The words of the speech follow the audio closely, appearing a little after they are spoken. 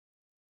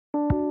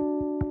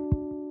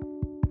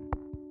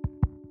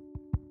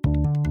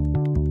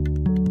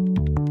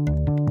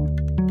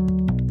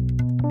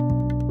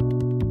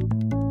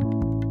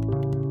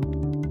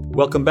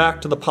Welcome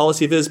back to the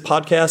Policy Viz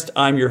podcast.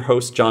 I'm your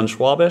host, John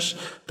Schwabish.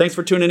 Thanks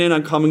for tuning in.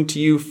 I'm coming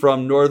to you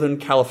from Northern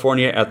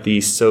California at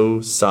the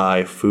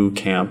So-Sci-Fu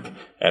Camp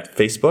at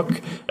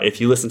Facebook. If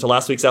you listened to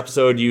last week's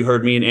episode, you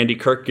heard me and Andy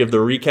Kirk give the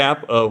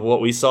recap of what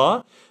we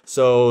saw.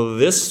 So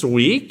this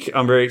week,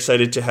 I'm very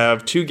excited to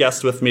have two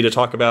guests with me to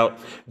talk about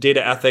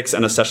data ethics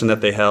and a session that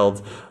they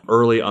held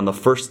early on the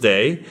first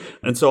day.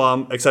 And so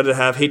I'm excited to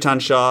have Hetan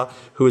Shah,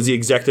 who is the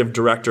executive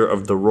director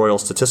of the Royal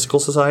Statistical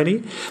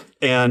Society,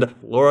 and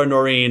Laura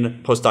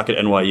Noren, postdoc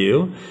at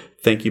NYU.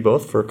 Thank you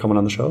both for coming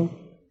on the show.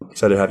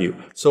 Excited to have you.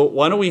 So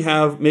why don't we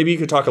maybe you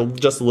could talk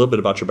just a little bit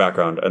about your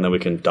background, and then we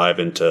can dive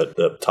into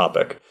the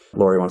topic.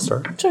 Laura, you want to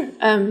start? Sure.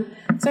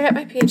 So I got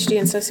my PhD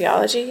in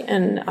sociology,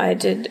 and I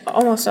did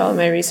almost all of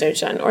my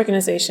research on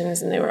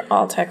organizations, and they were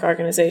all tech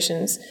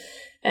organizations.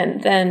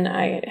 And then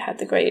I had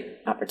the great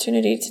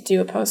opportunity to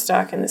do a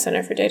postdoc in the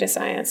Center for Data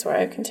Science, where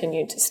I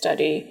continued to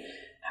study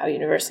how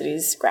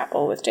universities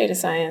grapple with data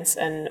science.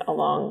 And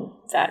along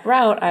that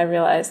route, I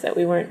realized that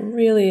we weren't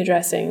really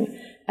addressing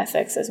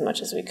ethics as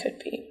much as we could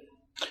be.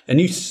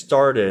 And you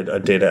started a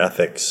data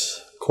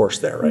ethics course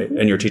there, right? Mm-hmm.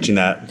 And you're teaching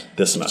that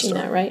this semester.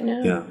 Teaching that right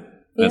now. Yeah.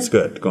 That's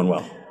good. Going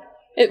well.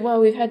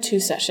 Well, we've had 2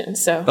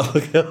 sessions, so.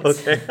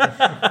 Okay.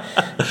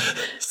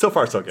 So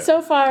far, so good.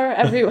 So far,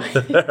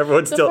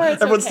 everyone's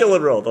still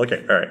enrolled.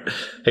 Okay, all right.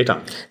 Hey,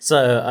 Tom.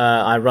 So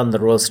I run the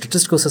Royal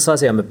Statistical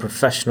Society. I'm a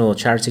professional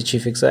charity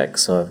chief exec,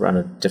 so I've run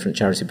a different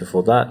charity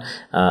before that.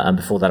 And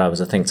before that, I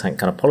was a think tank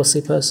kind of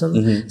policy person.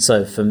 Mm-hmm.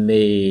 So for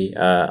me,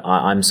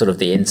 I'm sort of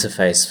the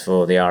interface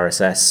for the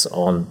RSS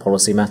on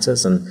policy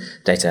matters, and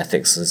data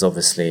ethics is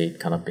obviously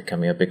kind of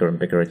becoming a bigger and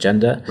bigger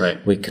agenda.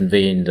 Right. We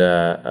convened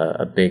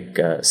a big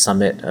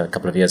summit a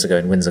couple of years ago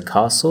in Windsor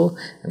Castle,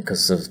 and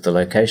because of the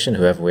location,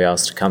 whoever we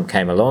asked to come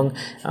came along,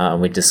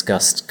 and we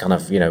discussed kind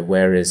of,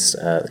 where is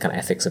the kind of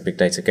ethics of big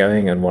data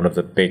going, and one of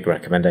the big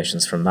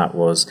recommendations from that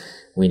was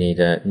we need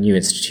a new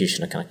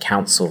institution, a kind of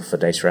council for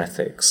data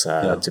ethics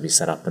to be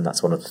set up, and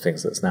that's one of the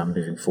things that's now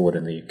moving forward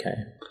in the UK.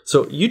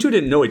 So you two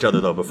didn't know each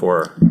other though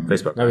before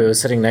Facebook? No, we were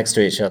sitting next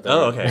to each other.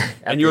 Oh, okay.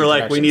 And you were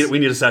like, we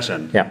need a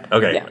session. Yeah.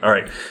 Okay. Yeah. All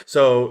right.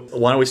 So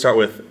why don't we start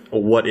with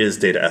what is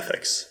data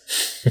ethics?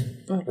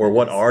 Or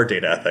what are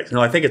data ethics?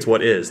 No, I think it's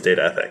what is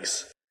data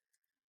ethics.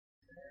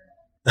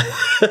 The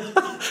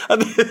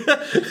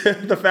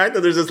fact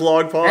that there's this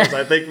long pause,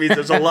 I think, means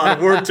there's a lot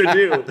of work to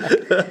do.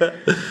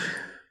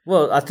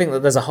 Well, I think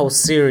that there's a whole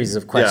series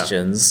of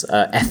questions,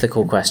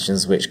 ethical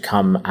questions, which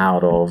come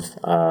out of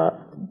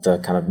the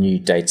kind of new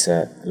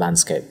data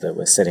landscape that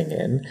we're sitting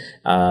in.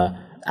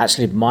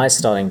 Actually, my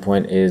starting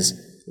point is,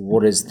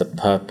 what is the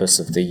purpose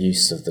of the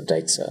use of the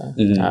data?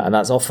 Mm-hmm. And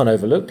that's often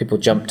overlooked. People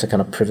jump to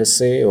kind of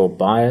privacy or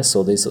bias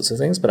or these sorts of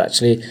things. But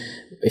actually,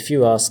 if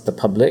you ask the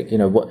public,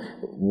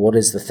 what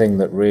is the thing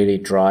that really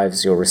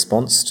drives your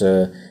response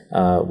to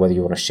whether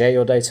you want to share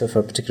your data for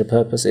a particular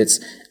purpose? It's,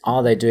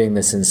 are they doing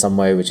this in some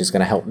way which is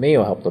going to help me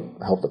or help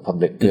the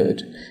public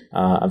good?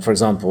 Mm-hmm. And for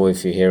example,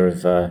 if you hear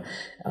of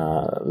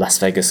Las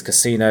Vegas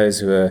casinos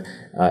who are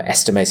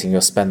estimating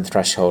your spend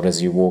threshold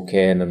as you walk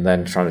in and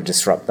then trying to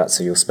disrupt that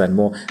so you'll spend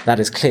more, that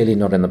is clearly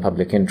not in the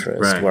public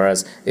interest. Right.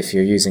 Whereas if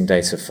you're using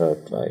data for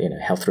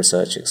health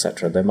research,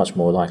 etc., they're much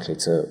more likely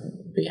to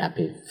be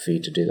happy for you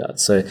to do that.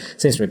 So it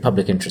seems to me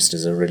public interest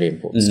is a really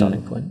important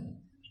starting point.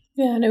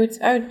 Yeah, and I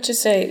would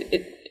just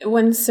say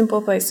one simple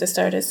place to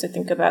start is to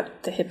think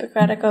about the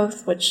Hippocratic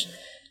Oath, which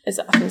is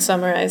often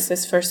summarized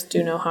as first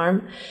do no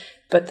harm.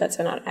 But that's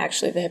not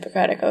actually the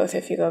Hippocratic Oath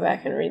if you go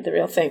back and read the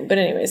real thing. But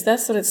anyways,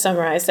 that's what it's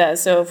summarized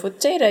as. So if with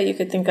data, you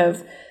could think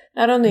of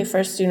not only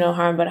first do no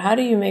harm, but how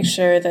do you make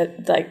sure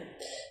that,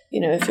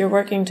 if you're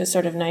working to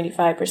sort of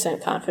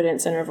 95%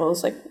 confidence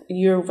intervals,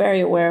 you're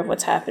very aware of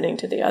what's happening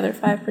to the other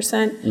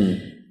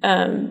 5%.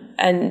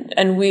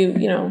 And we,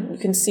 you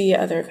can see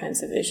other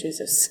kinds of issues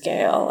of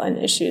scale and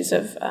issues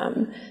of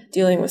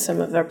dealing with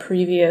some of our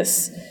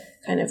previous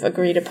kind of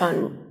agreed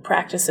upon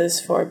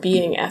practices for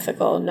being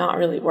ethical, not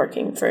really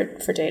working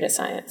for data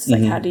science.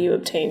 Like, how do you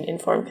obtain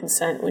informed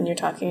consent when you're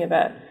talking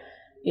about,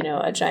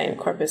 a giant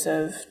corpus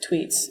of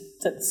tweets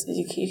that's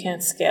you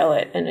can't scale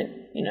it,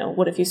 and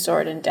what if you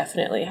store it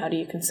indefinitely? How do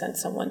you consent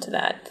someone to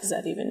that? Does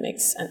that even make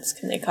sense?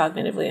 Can they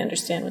cognitively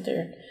understand what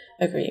they're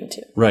agreeing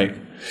to? Right.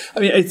 I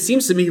mean, it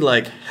seems to me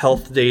like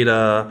health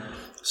data,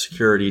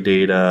 security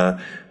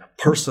data,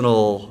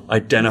 personal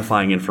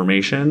identifying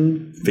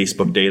information,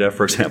 Facebook data,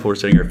 for example, we're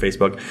sitting here at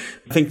Facebook.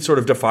 I think sort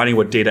of defining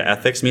what data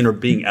ethics mean or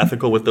being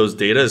ethical with those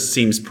data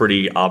seems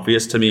pretty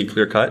obvious to me,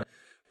 clear cut.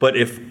 But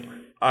if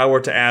I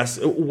were to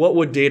ask, what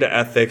would data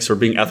ethics or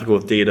being ethical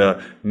with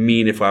data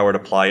mean if I were to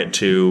apply it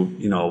to,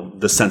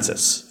 the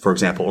census, for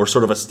example, or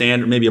sort of a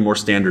standard, maybe a more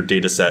standard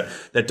data set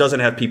that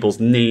doesn't have people's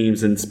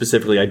names and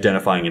specifically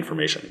identifying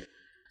information?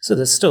 So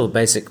there's still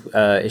basic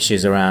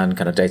issues around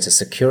kind of data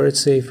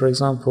security, for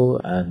example,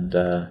 and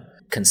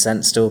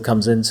consent still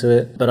comes into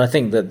it. But I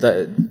think that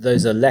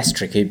those are less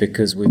tricky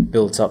because we've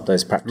built up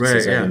those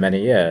practices over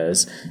many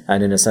years.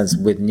 And in a sense,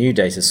 with new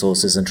data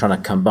sources and trying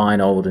to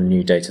combine old and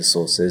new data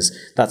sources,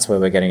 that's where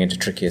we're getting into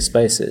trickier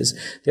spaces.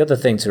 The other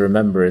thing to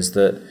remember is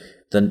that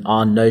then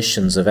our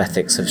notions of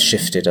ethics have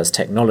shifted as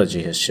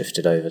technology has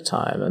shifted over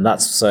time. And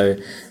that's so,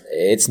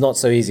 it's not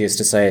so easy as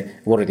to say,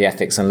 what are the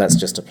ethics and let's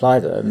just apply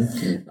them.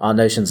 Our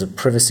notions of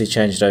privacy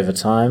changed over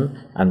time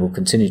and will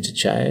continue to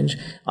change.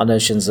 Our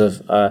notions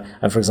of,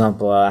 and for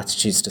example, our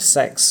attitudes to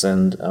sex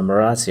and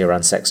morality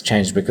around sex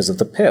changed because of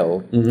the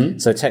pill.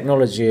 So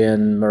technology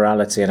and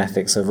morality and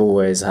ethics have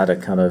always had a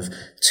kind of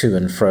to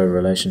and fro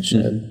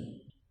relationship.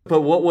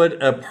 But what would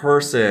a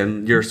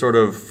person, your sort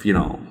of,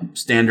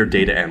 standard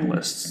data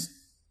analyst,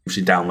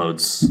 she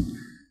downloads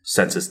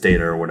census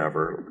data or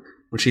whatever,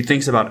 when she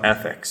thinks about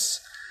ethics,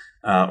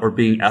 or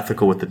being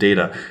ethical with the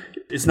data,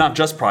 it's not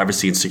just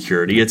privacy and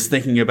security. It's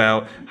thinking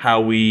about how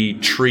we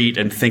treat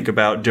and think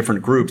about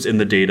different groups in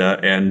the data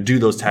and do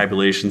those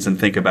tabulations and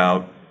think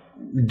about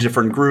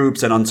different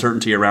groups and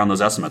uncertainty around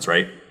those estimates,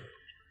 right?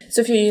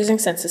 So if you're using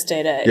census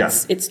data,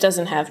 it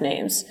doesn't have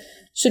names.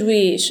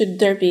 Should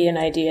there be an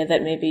idea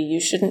that maybe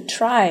you shouldn't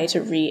try to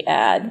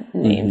re-add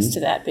names to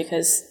that,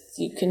 because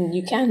you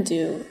can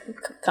do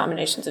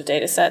combinations of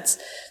data sets.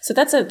 So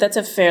that's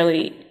a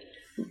fairly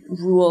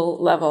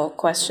rule level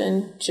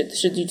question.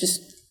 Should you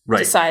just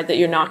decide that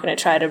you're not going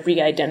to try to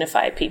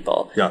re-identify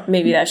people?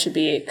 Maybe that should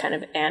be kind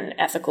of an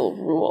ethical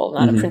rule,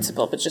 not a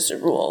principle, but just a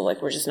rule.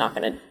 Like, we're just not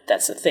going to,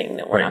 that's a thing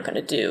that we're not going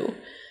to do.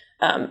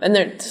 And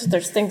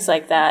there's things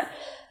like that.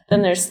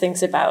 Then there's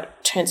things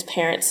about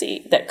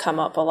transparency that come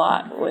up a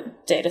lot with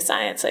data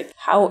science, like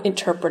how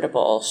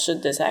interpretable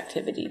should this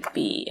activity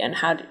be, and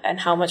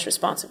how much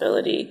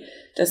responsibility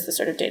does the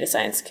sort of data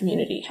science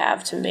community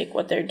have to make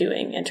what they're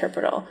doing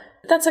interpretable.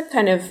 That's a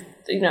kind of,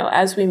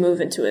 as we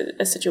move into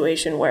a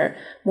situation where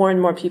more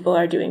and more people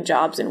are doing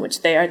jobs in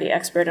which they are the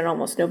expert and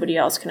almost nobody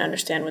else can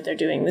understand what they're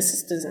doing. This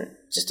isn't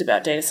just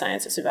about data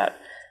science, it's about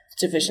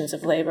divisions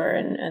of labor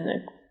and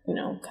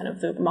the, kind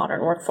of the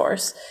modern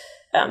workforce.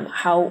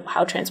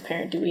 How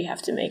transparent do we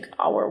have to make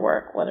our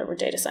work, whether we're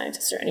data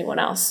scientists or anyone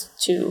else,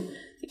 to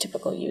the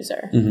typical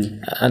user?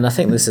 And I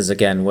think this is,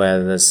 again,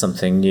 where there's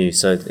something new.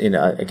 So,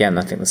 again,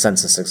 I think the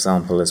census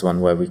example is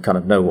one where we kind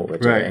of know what we're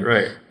doing.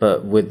 Right.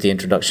 But with the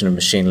introduction of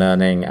machine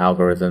learning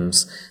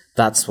algorithms,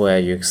 that's where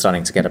you're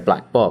starting to get a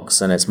black box,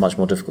 and it's much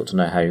more difficult to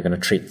know how you're going to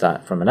treat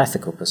that from an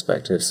ethical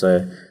perspective.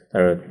 So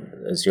there are,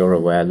 as you're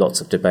aware,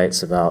 lots of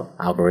debates about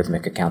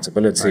algorithmic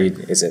accountability.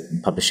 Is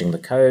it publishing the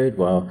code?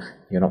 Well,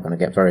 you're not going to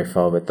get very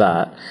far with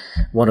that.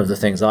 One of the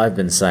things I've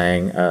been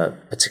saying,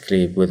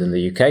 particularly within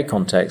the UK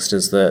context,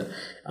 is that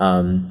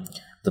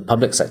the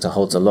public sector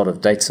holds a lot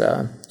of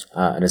data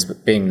and is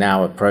being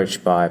now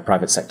approached by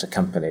private sector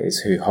companies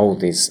who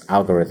hold these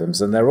algorithms,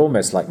 and they're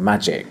almost like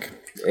magic.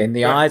 In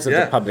the eyes of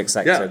the public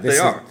sector,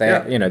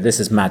 this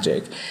is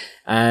magic.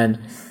 And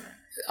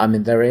I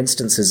mean, there are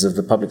instances of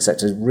the public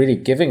sector really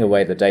giving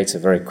away the data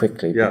very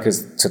quickly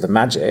because to the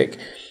magic.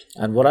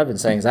 And what I've been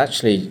saying is,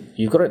 actually,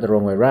 you've got it the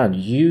wrong way around.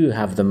 You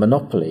have the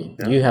monopoly.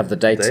 You have the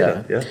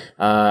data.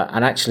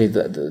 And actually,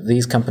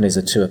 these companies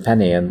are to a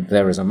penny, and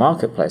there is a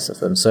marketplace of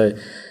them. So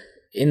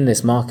in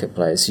this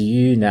marketplace,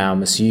 you now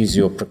must use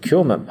your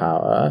procurement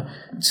power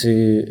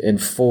to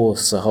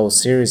enforce a whole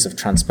series of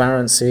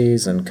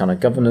transparencies and kind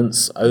of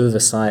governance,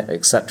 oversight,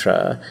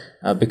 etc.,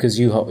 because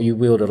you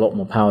wield a lot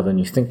more power than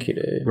you think you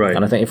do. Right.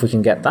 And I think if we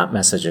can get that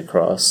message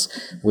across,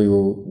 we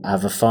will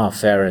have a far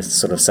fairer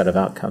sort of set of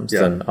outcomes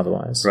than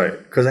otherwise. Right.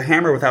 Because a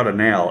hammer without a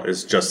nail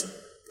is just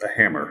a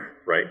hammer.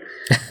 Right.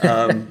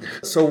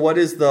 So what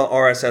is the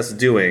RSS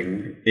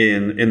doing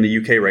in the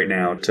UK right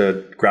now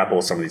to grapple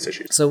with some of these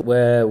issues? So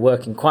we're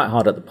working quite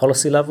hard at the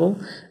policy level.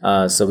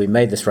 So we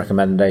made this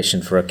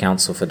recommendation for a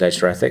council for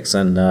data ethics,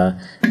 and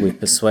we've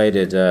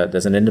persuaded,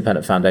 there's an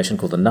independent foundation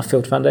called the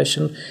Nuffield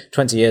Foundation.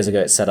 20 years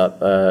ago, it set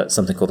up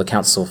something called the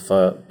Council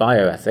for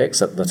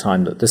Bioethics at the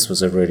time that this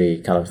was a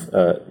really kind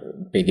of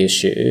big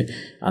issue,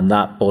 and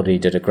that body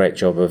did a great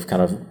job of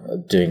kind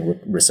of doing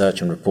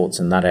research and reports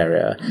in that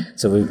area.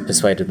 So we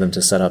persuaded them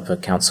to set up a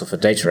council for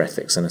data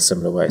ethics in a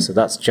similar way. So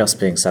that's just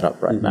being set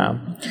up right now.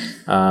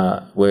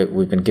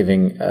 We've been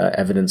giving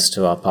evidence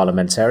to our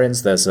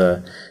parliamentarians. There's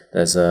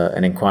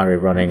an inquiry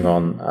running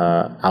on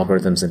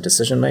algorithms in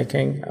decision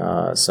making.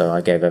 So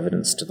I gave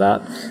evidence to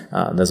that.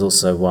 There's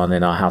also one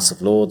in our House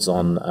of Lords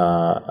on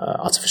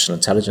artificial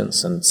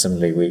intelligence, and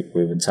similarly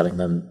we've been telling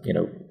them,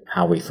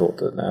 how we thought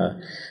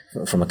that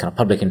from a kind of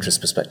public interest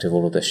perspective,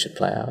 all of this should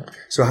play out.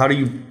 So how do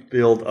you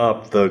build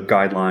up the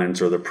guidelines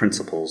or the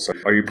principles?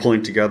 Are you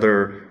pulling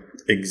together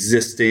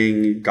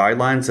existing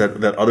guidelines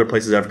that other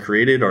places have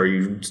created? Or are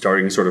you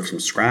starting sort of from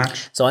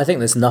scratch? So I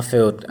think this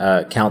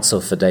Nuffield Council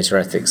for Data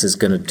Ethics is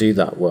going to do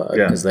that work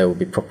because they will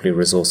be properly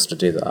resourced to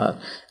do that.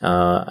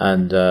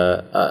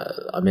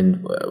 I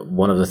mean,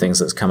 one of the things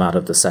that's come out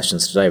of the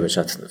sessions today, which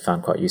I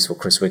found quite useful,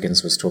 Chris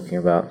Wiggins was talking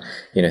about,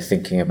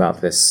 thinking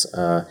about this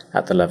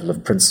at the level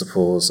of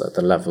principles, at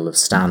the level of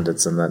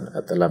standards, and then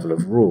at the level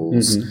of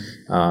rules.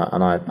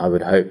 And I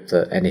would hope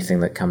that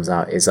anything that comes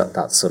out is at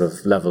that sort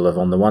of level of,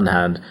 on the one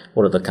hand,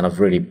 what are the kind of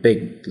really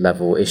big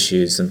level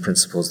issues and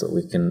principles that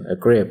we can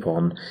agree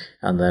upon,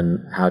 and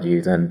then how do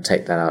you then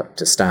take that out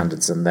to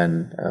standards and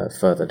then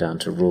further down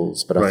to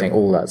rules. But I think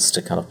all that's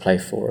to kind of play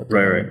for.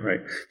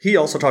 Right. He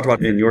also talked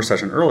about in your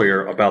session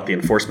earlier about the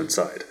enforcement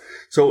side.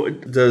 So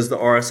does the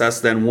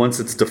RSS then, once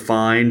it's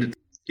defined,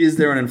 is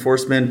there an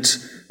enforcement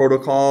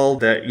protocol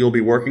that you'll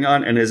be working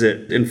on, and is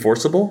it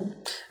enforceable?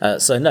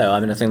 So no, I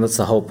mean, I think that's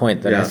the whole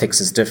point, that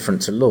ethics is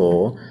different to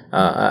law.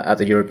 At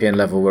the European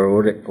level, we're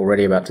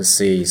already about to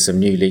see some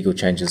new legal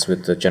changes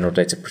with the General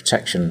Data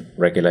Protection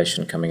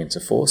Regulation coming into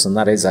force, and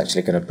that is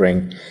actually going to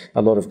bring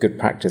a lot of good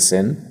practice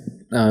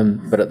in.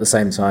 But at the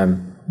same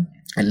time,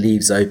 it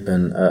leaves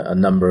open a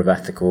number of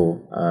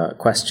ethical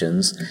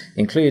questions,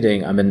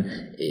 including, I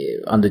mean,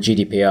 under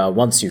GDPR,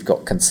 once you've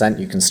got consent,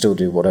 you can still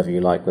do whatever you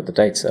like with the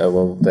data.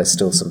 Well, there's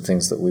still some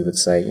things that we would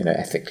say,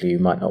 ethically you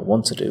might not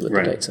want to do with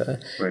the data.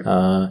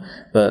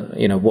 But,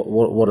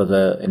 what are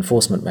the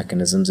enforcement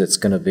mechanisms? It's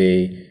going to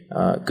be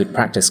good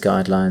practice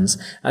guidelines.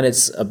 And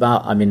it's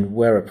about, I mean,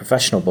 we're a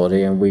professional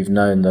body, and we've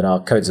known that our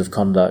codes of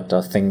conduct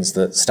are things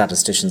that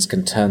statisticians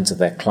can turn to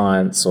their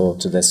clients or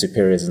to their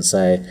superiors and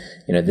say,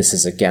 this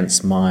is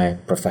against my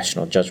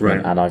professional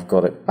judgment, and I've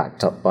got it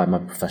backed up by my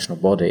professional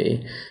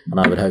body. And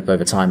I would hope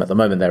over time, at the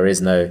moment, there is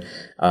no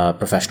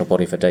professional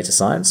body for data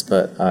science,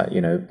 but,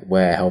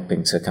 we're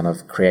helping to kind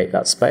of create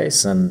that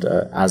space. And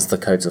as the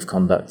codes of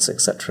conduct,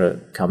 etc.,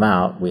 come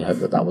out, we hope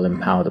that will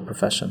empower the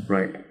profession.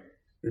 Right.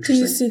 Do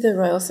you see the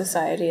Royal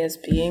Society as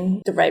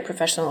being the right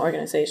professional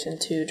organization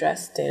to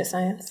address data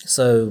science?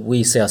 So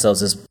we see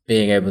ourselves as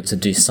being able to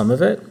do some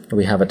of it.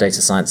 We have a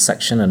data science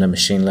section and a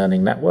machine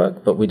learning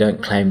network, but we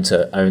don't claim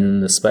to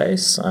own the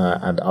space,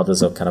 and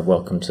others are kind of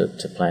welcome to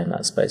play in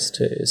that space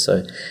too.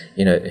 So,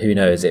 who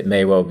knows? It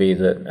may well be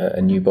that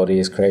a new body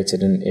is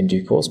created in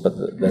due course, but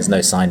there's no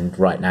sign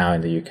right now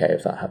in the UK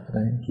of that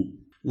happening.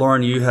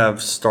 Lauren, you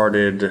have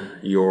started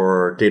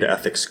your data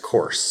ethics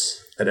course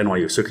at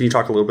NYU. So can you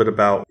talk a little bit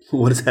about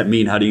what does that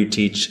mean? How do you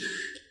teach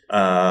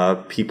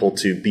people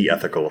to be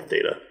ethical with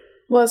data?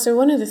 Well, so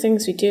one of the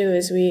things we do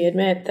is we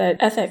admit that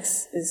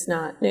ethics is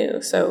not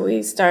new. So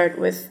we start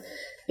with,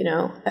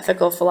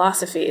 ethical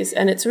philosophies.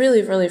 And it's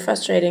really, really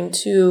frustrating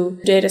to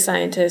data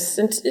scientists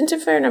and to a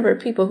fair number of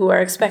people who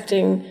are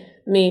expecting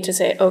me to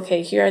say,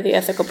 okay, here are the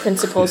ethical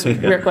principles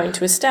we're going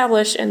to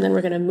establish, and then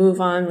we're going to move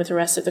on with the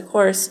rest of the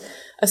course,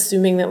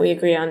 assuming that we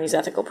agree on these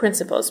ethical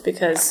principles.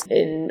 Because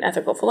in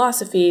ethical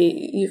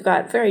philosophy, you've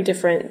got very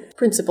different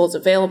principles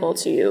available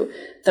to you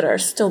that are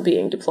still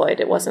being deployed.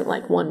 It wasn't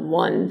like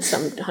 1-1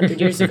 some 100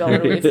 years ago,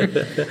 and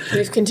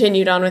we've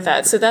continued on with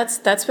that. So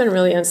that's been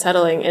really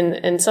unsettling.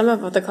 And some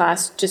of the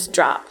class just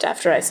dropped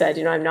after I said,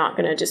 I'm not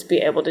going to just be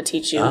able to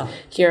teach you,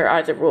 here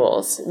are the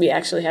rules. We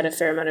actually had a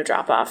fair amount of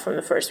drop off from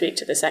the first week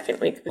to the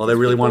second week. Well, they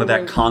really wanted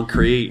that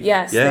concrete.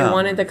 Yes, they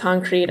wanted the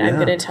concrete. I'm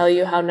going to tell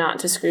you how not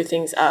to screw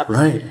things up.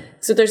 Right.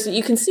 So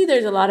you can see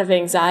there's a lot of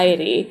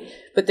anxiety,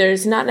 but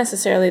there's not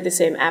necessarily the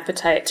same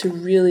appetite to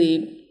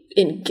really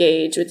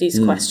engage with these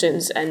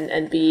questions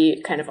and be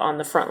kind of on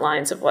the front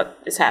lines of what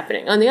is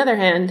happening. On the other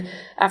hand,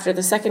 after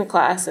the second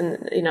class,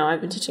 and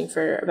I've been teaching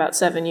for about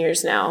 7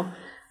 years now,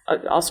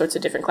 all sorts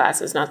of different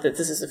classes, not that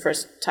this is the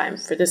first time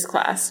for this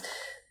class,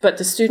 but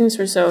the students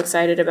were so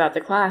excited about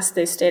the class,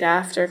 they stayed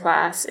after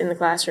class in the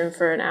classroom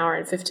for an hour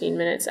and 15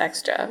 minutes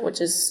extra, which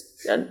is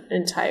an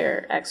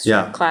entire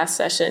extra class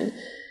session.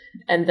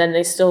 And then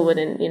they still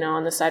wouldn't,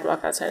 on the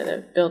sidewalk outside of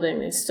the building,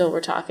 they still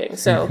were talking.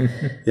 So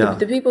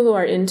the people who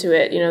are into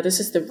it, this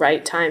is the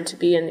right time to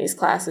be in these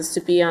classes,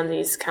 to be on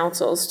these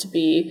councils, to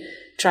be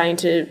trying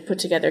to put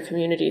together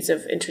communities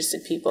of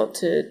interested people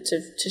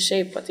to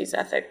shape what these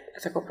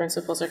ethical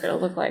principles are going to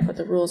look like, what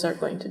the rules are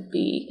going to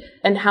be,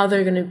 and how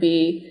they're going to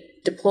be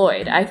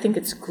deployed. I think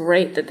it's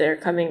great that they're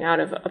coming out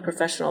of a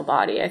professional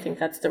body. I think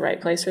that's the right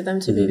place for them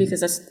to be,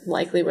 because that's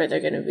likely where they're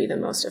going to be the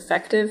most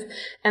effective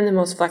and the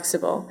most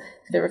flexible.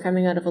 If they were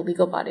coming out of a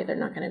legal body, they're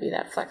not going to be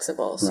that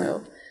flexible.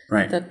 So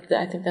I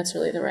think that's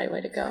really the right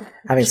way to go.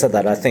 Having said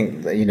that, I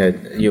think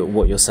that,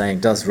 what you're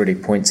saying does really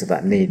point to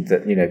that need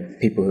that,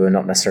 people who are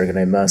not necessarily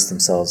going to immerse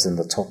themselves in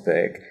the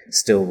topic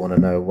still want to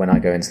know, when I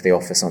go into the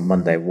office on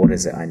Monday, what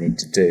is it I need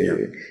to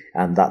do?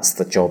 And that's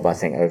the job, I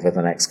think, over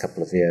the next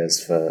couple of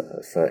years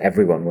for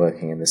everyone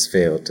working in this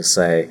field to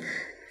say,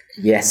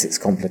 yes, it's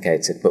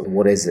complicated, but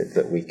what is it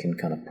that we can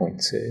kind of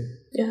point to?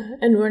 Yeah,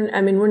 and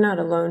we're not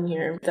alone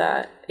here.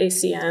 The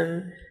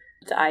ACM,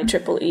 the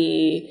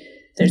IEEE,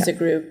 there's a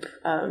group,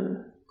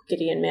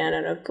 Gideon Mann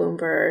out of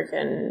Bloomberg,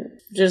 and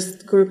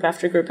just group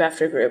after group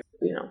after group.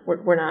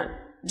 We're not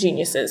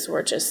geniuses.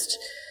 We're just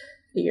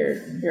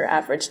your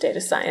average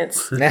data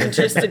science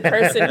interested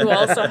person who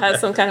also has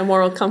some kind of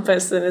moral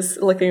compass and is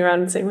looking around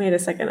and saying, wait a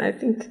second, I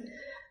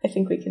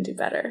think we can do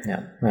better.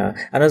 Yeah.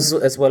 And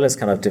as well as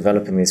kind of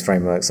developing these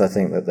frameworks, I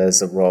think that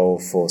there's a role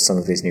for some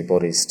of these new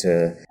bodies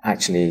to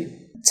actually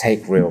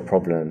take real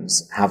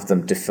problems, have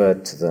them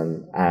deferred to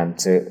them, and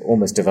to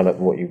almost develop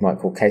what you might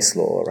call case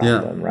law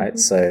around them, right?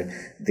 So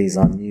these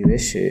are new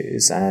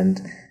issues,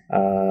 and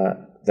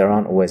there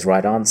aren't always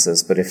right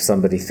answers, but if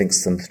somebody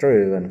thinks them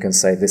through and can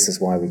say, this is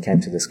why we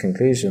came to this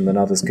conclusion, then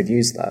others could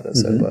use that,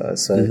 as it were.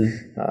 So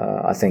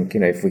I think,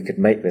 if we could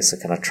make this a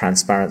kind of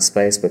transparent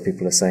space where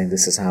people are saying,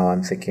 this is how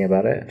I'm thinking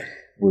about it,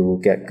 we will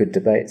get good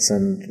debates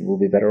and we'll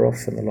be better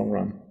off in the long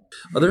run.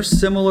 Are there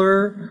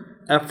similar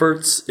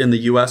efforts in the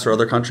U.S. or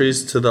other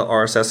countries to the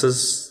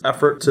RSS's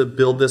effort to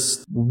build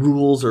this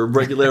rules or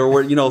regulate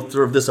or,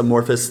 sort of this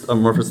amorphous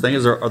thing?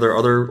 Are there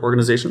other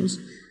organizations?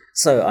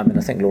 So, I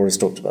think Laura's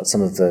talked about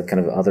some of the kind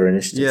of other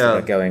initiatives that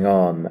are going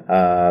on,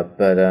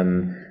 but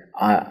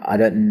I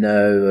don't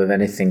know of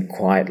anything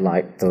quite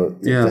like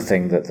the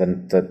thing that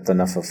the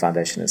Nuffel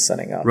Foundation is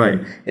setting up. Right.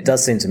 And it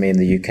does seem to me in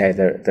the UK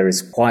there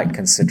is quite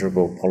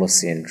considerable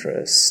policy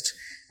interest,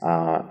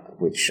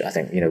 which I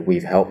think,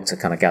 we've helped to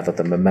kind of gather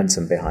the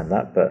momentum behind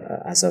that, but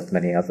as of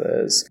many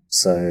others.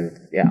 So,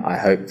 I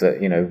hope that,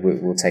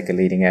 we'll take a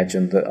leading edge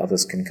and that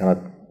others can kind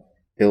of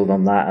build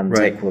on that and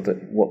take what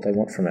they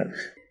want from it.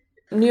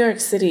 New York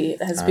City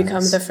has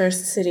become the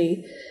first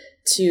city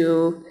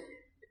to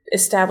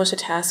establish a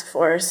task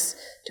force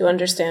to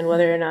understand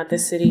whether or not the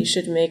city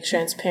should make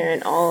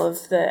transparent all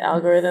of the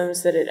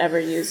algorithms that it ever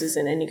uses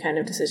in any kind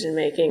of decision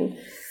making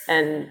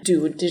and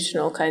do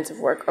additional kinds of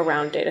work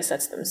around data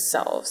sets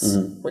themselves,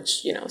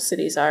 which,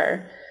 cities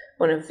are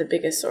one of the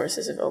biggest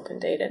sources of open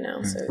data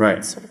now. So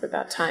it's sort of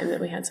about time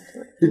that we had something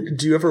like that.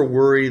 Do you ever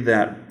worry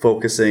that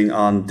focusing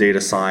on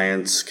data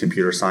science,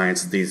 computer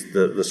science,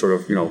 the sort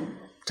of,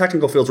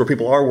 technical fields where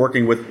people are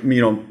working with,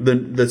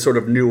 the sort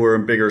of newer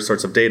and bigger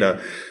sorts of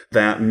data,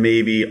 that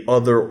maybe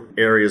other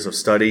areas of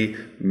study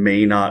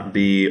may not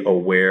be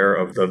aware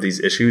of these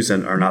issues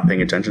and are not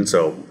paying attention?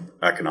 So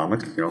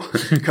economics,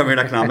 coming an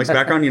economics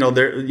background,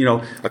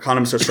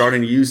 economists are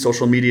starting to use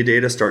social media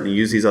data, starting to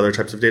use these other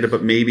types of data,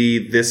 but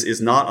maybe this is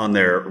not on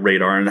their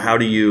radar. And how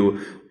do you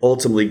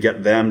ultimately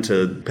get them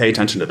to pay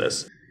attention to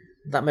this?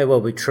 That may well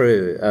be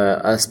true.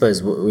 I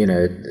suppose,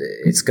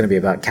 it's going to be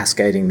about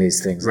cascading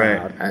these things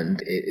out.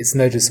 And it's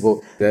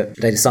noticeable that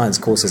data science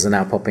courses are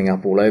now popping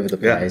up all over the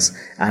place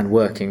and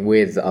working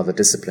with other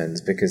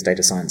disciplines, because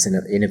data science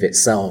in of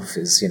itself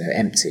is,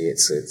 empty.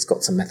 It's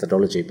got some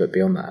methodology, but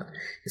beyond that,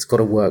 it's got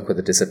to work with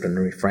a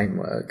disciplinary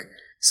framework.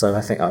 So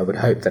I would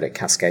hope that it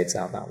cascades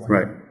out that way.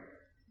 Right.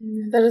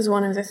 That is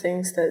one of the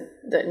things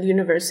that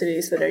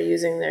universities that are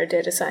using their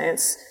data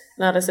science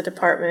not as a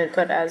department,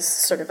 but as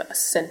sort of a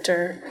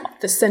center.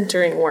 The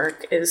centering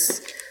work is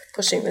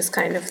pushing this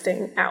kind of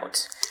thing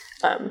out.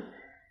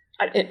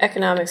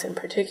 Economics in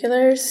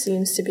particular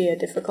seems to be a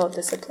difficult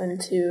discipline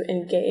to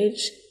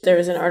engage. There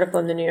was an article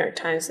in the New York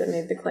Times that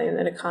made the claim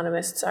that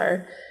economists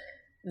are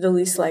the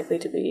least likely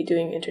to be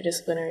doing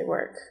interdisciplinary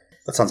work.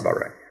 That sounds about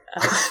right.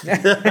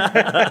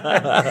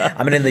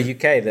 In the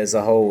UK, there's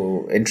a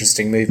whole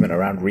interesting movement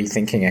around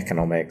rethinking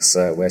economics,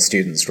 where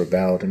students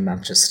rebelled in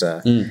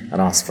Manchester and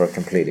asked for a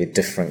completely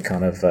different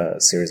kind of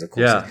series of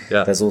courses.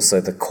 There's also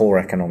the core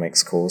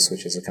economics course,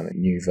 which is a kind of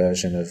new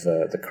version of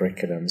the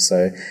curriculum.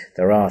 So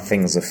there are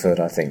things afoot,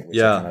 I think, which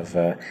are kind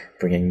of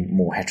bringing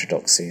more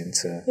heterodoxy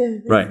into...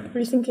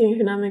 Rethinking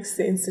Economics,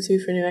 the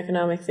Institute for New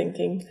Economic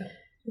Thinking.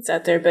 It's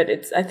out there, but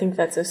I think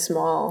that's a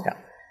small...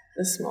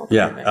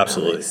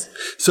 absolutely.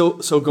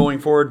 So going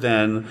forward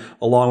then,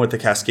 along with the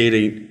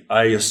cascading,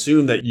 I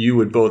assume that you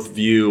would both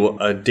view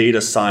a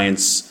data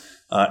science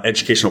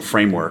educational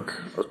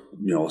framework,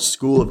 a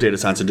school of data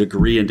science, a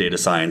degree in data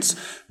science,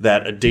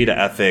 that a data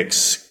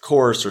ethics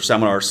course or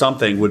seminar or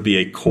something would be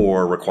a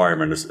core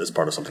requirement as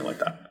part of something like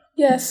that.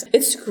 Yes,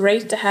 it's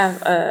great to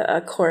have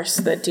a course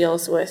that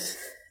deals with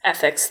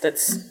ethics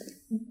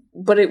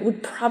but it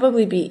would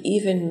probably be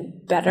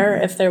even better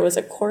if there was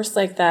a course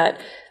like that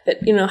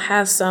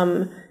has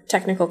some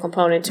technical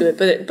component to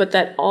it, but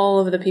that all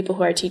of the people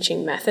who are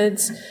teaching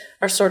methods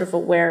are sort of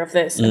aware of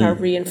this and are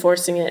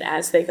reinforcing it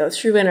as they go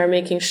through and are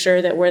making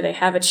sure that where they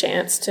have a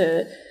chance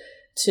to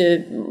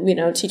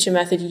teach a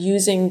method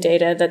using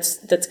data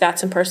that's got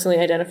some personally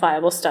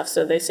identifiable stuff.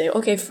 So they say,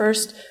 okay,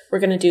 first we're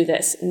going to do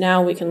this.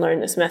 Now we can learn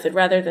this method,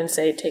 rather than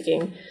say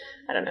taking,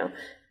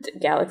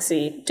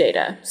 galaxy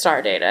data,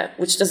 star data,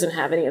 which doesn't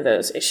have any of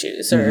those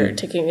issues, or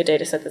taking a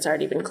data set that's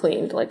already been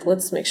cleaned.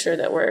 Let's make sure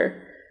that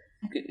we're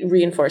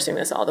reinforcing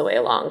this all the way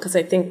along, because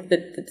I think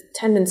that the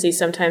tendency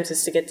sometimes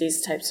is to get these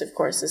types of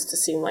courses to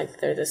seem like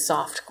they're the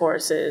soft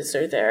courses,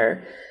 or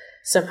they're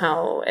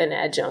somehow an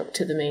adjunct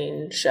to the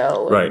main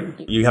show. Right.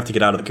 You have to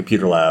get out of the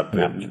computer lab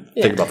and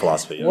think about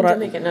philosophy. You have to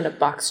make it not a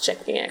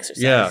box-checking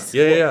exercise.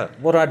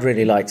 What I'd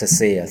really like to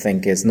see, I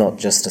think, is not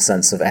just a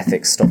sense of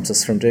ethics stops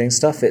us from doing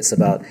stuff. It's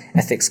about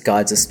ethics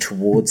guides us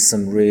towards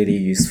some really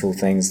useful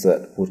things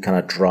that would kind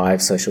of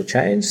drive social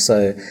change.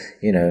 So,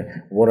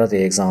 what are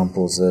the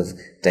examples of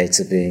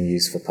data being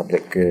used for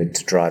public good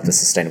to drive the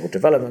Sustainable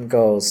Development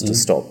Goals, to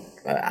stop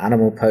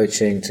animal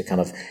poaching, to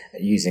kind of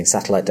using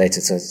satellite data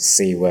to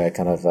see where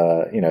kind of,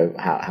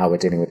 how we're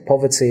dealing with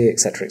poverty, et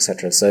cetera, et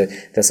cetera. So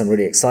there's some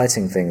really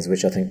exciting things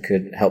which I think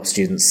could help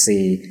students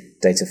see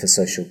data for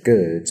social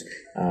good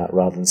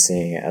rather than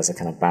seeing it as a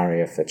kind of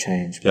barrier for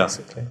change,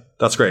 basically.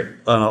 That's great.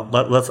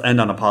 Let's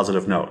end on a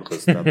positive note,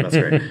 because that's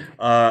great.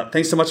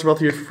 Thanks so much to both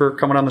of you for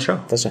coming on the show.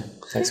 Pleasure.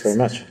 Thanks very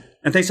much.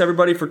 And thanks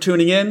everybody for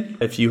tuning in.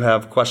 If you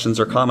have questions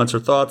or comments or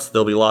thoughts,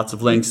 there'll be lots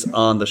of links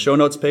on the show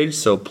notes page,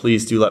 so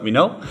please do let me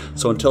know.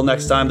 So until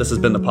next time, this has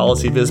been the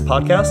Policy Viz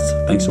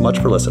podcast. Thanks so much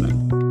for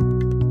listening.